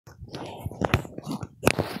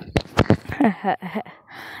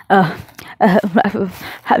uh,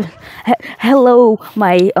 hello,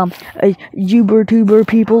 my YouTuber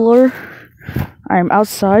people. I'm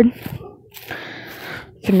outside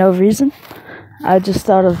for no reason. I just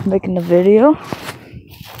thought of making a video.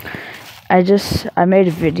 I made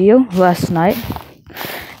a video last night.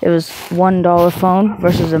 It was $1 phone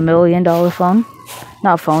versus $1 million phone.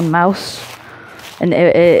 Not phone, mouse. And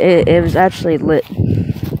it was actually lit.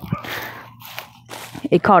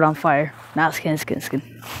 It caught on fire. Nah, skin.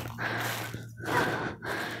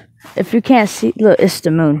 If you can't see, look, it's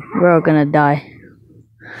the moon. We're all gonna die.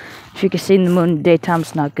 If you can see the moon in the daytime,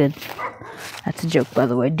 it's not good. That's a joke, by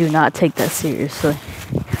the way. Do not take that seriously.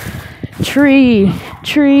 Tree.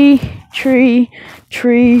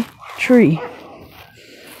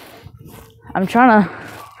 I'm trying to,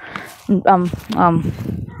 I'm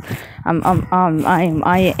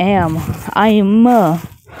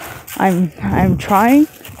trying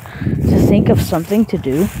to think of something to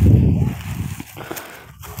do,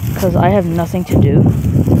 because I have nothing to do,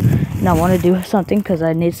 and I want to do something because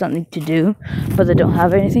I need something to do, but I don't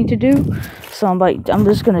have anything to do, so I'm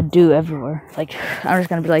just gonna do everywhere, like, I'm just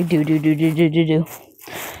gonna be like, do.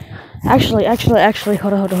 Actually,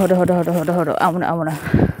 hold on,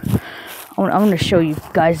 I wanna show you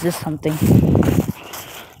guys this something.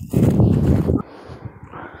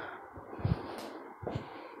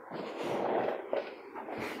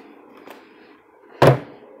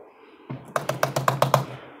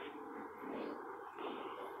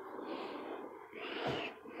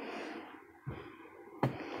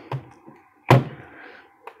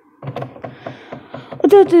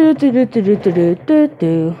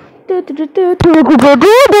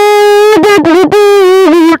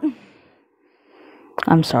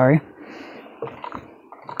 I'm sorry.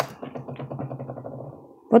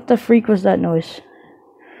 What the freak was that noise?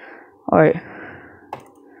 Alright.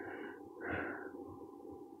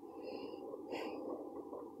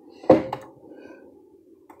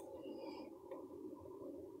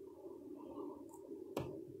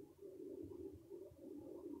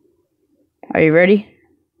 Are you ready?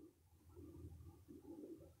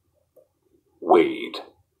 Weed.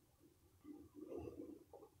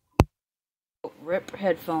 Rip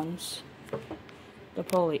headphones. They're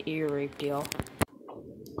probably ear raped, y'all.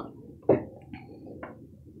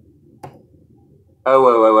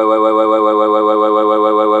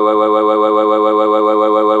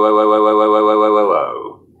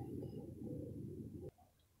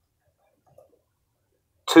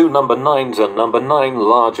 Two number 9s and number 9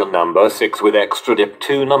 larger number 6 with extra dip,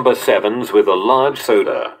 2 number 7s with a large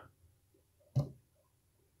soda.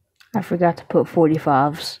 I forgot to put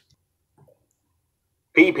 45s.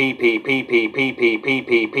 Go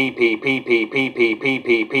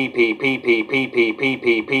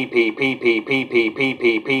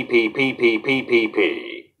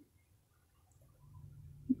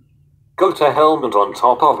to helmet on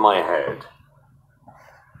top of my head.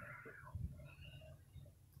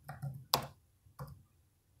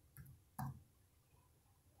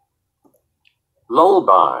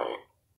 Lullaby.